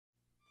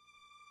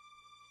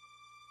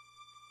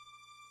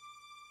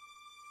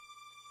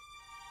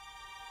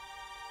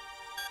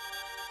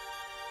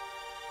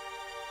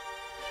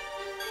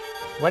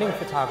Wedding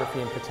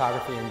photography and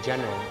photography in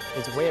general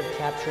is a way of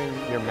capturing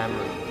your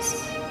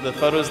memories. The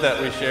photos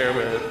that we share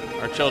with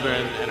our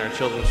children and our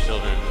children's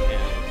children,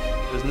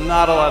 and there's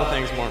not a lot of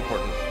things more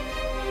important.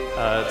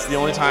 It's the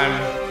only time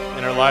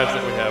in our lives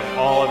that we have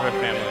all of our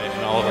family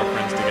and all of our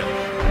friends together.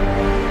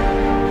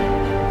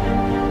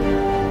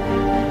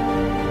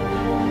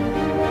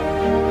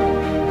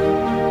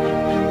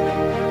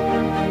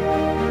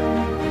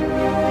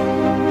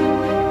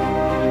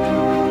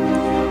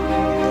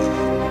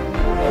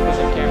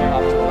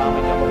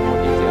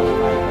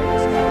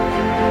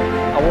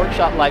 A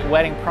workshop like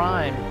Wedding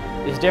Prime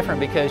is different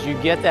because you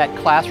get that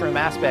classroom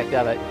aspect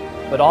of it,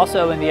 but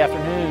also in the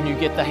afternoon you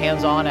get the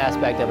hands-on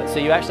aspect of it. So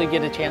you actually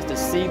get a chance to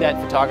see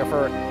that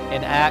photographer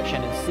in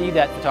action and see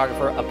that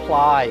photographer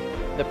apply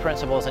the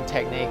principles and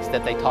techniques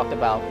that they talked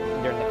about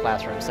during the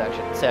classroom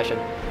session.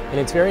 And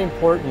it's very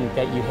important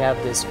that you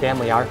have this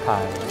family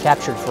archive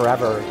captured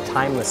forever,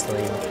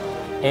 timelessly,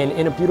 and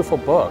in a beautiful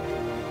book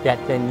that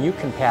then you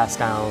can pass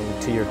down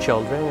to your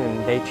children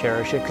and they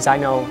cherish it. Because I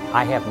know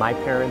I have my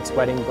parents'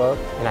 wedding book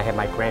and I have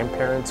my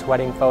grandparents'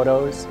 wedding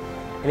photos,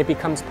 and it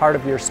becomes part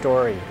of your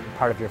story,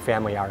 part of your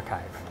family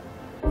archive.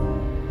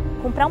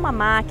 Comprar uma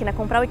máquina,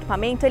 comprar o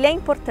equipamento, ele é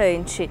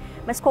importante,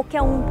 mas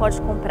qualquer um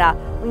pode comprar.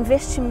 O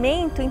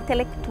investimento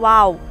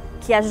intelectual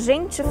que a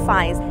gente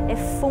faz é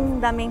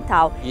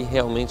fundamental. E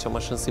realmente é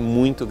uma chance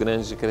muito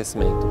grande de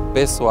crescimento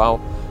pessoal,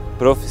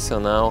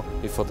 profissional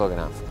e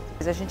fotográfico.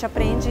 A gente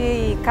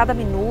aprende cada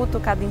minuto,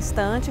 cada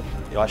instante.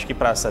 Eu acho que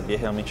para saber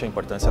realmente a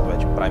importância do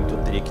Wedding Prime, tu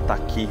teria que estar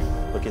aqui,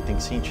 porque tem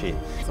que sentir.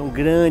 São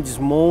grandes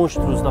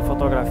monstros da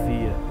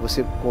fotografia.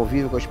 Você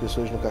convive com as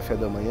pessoas no café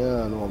da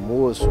manhã, no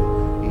almoço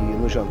e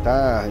no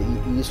jantar,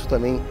 e isso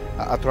também,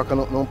 a troca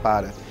não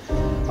para.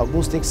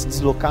 Alguns têm que se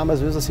deslocar, mas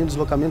às vezes assim o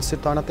deslocamento se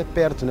torna até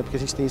perto, né? Porque a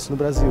gente tem isso no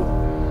Brasil.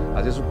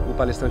 Às vezes o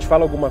palestrante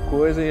fala alguma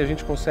coisa e a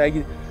gente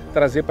consegue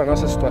trazer para a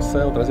nossa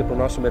situação, trazer para o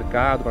nosso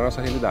mercado, para a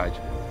nossa realidade.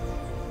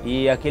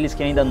 E aqueles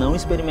que ainda não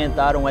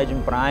experimentaram o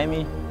Wedding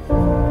Prime,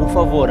 por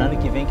favor, ano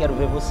que vem quero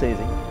ver vocês,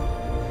 hein?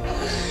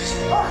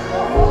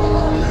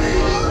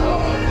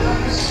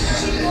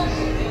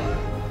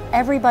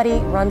 Everybody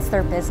runs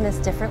their business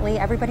differently,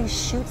 everybody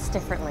shoots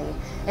differently.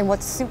 And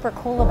what's super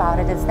cool about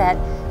it is that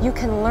you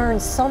can learn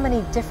so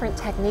many different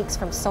techniques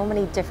from so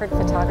many different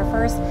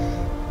photographers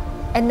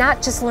and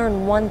not just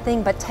learn one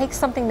thing, but take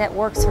something that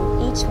works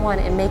from each one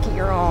and make it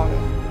your own.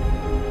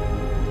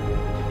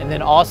 And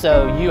then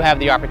also you have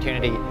the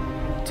opportunity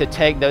to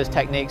take those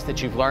techniques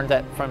that you've learned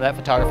from that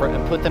photographer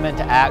and put them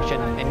into action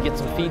and get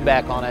some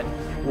feedback on it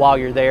while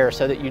you're there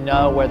so that you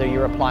know whether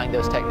you're applying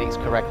those techniques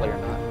correctly or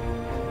not.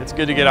 It's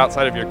good to get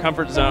outside of your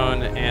comfort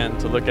zone and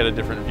to look at a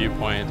different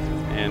viewpoint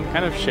and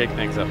kind of shake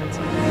things up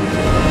inside.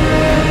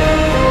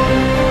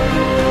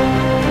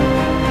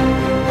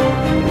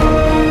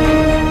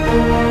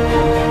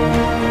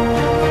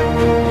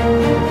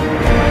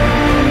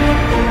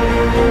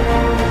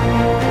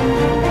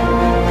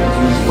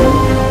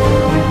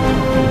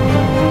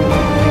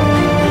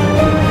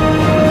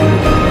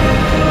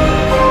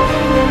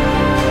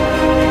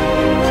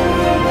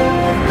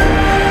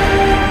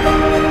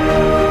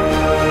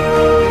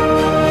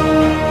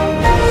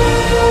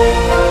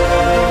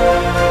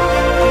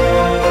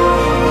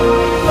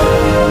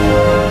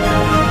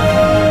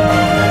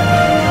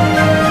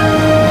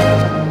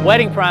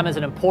 Wedding Prime is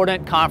an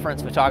important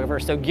conference photographer,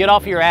 so get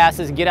off your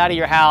asses, get out of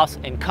your house,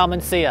 and come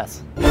and see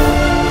us.